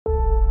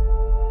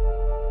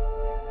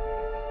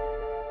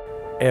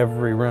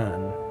every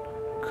run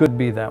could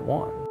be that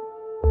one.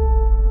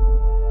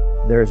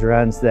 There's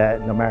runs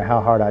that no matter how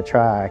hard I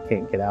try, I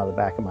can't get out of the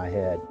back of my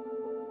head.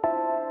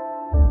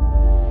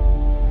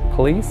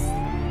 Police,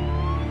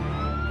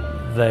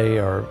 they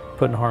are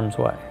put in harm's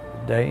way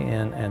day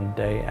in and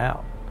day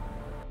out.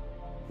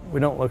 We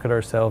don't look at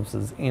ourselves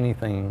as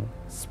anything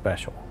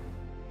special.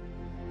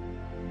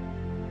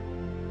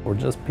 We're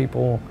just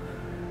people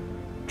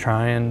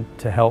trying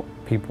to help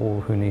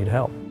people who need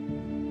help.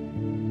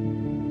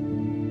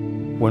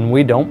 When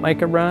we don't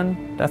make a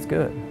run, that's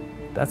good.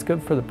 That's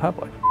good for the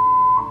public.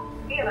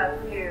 You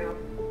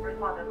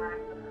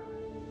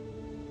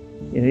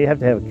know, you have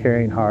to have a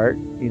caring heart,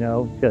 you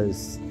know,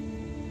 because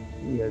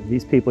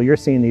these people, you're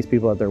seeing these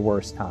people at their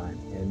worst time,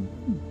 and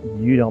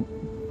you don't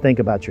think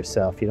about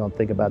yourself. You don't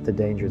think about the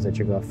dangers that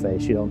you're going to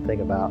face. You don't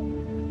think about,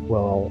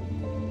 well,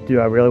 do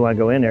I really want to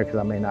go in there because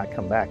I may not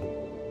come back.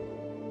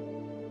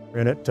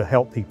 In it to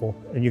help people,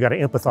 and you got to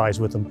empathize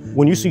with them.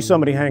 When you see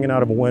somebody hanging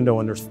out of a window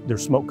and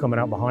there's smoke coming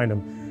out behind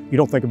them, you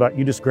don't think about it.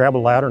 You just grab a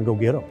ladder and go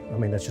get them. I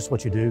mean, that's just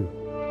what you do.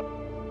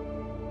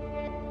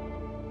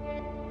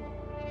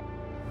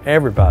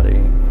 Everybody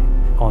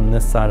on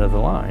this side of the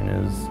line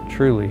is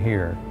truly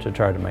here to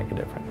try to make a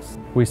difference.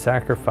 We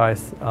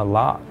sacrifice a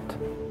lot.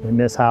 We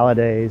miss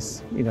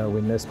holidays, you know, we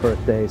miss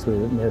birthdays, we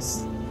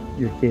miss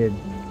your kid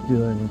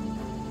doing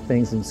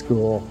things in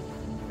school.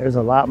 There's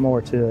a lot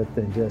more to it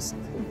than just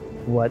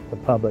what the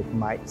public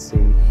might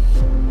see.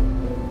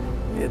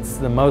 It's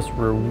the most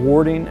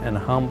rewarding and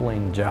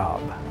humbling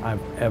job I've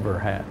ever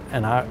had.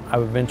 And I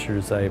would venture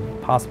to say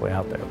possibly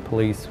out there.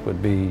 Police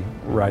would be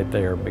right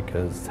there,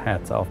 because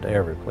hats off to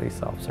every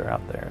police officer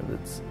out there.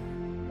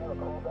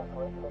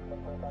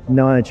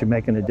 Knowing that you're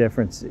making a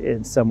difference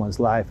in someone's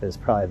life is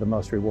probably the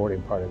most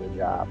rewarding part of the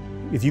job.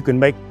 If you can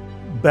make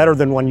better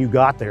than when you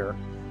got there,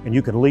 and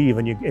you can leave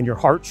and in your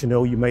heart you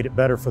know you made it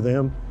better for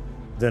them,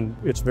 then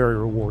it's very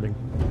rewarding.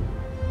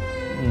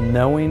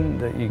 Knowing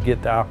that you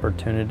get the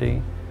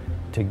opportunity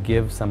to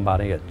give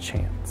somebody a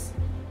chance.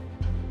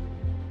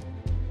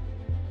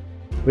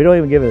 We don't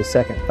even give it a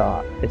second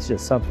thought. It's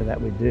just something that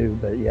we do,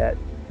 but yet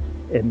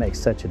it makes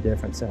such a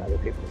difference in other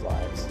people's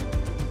lives.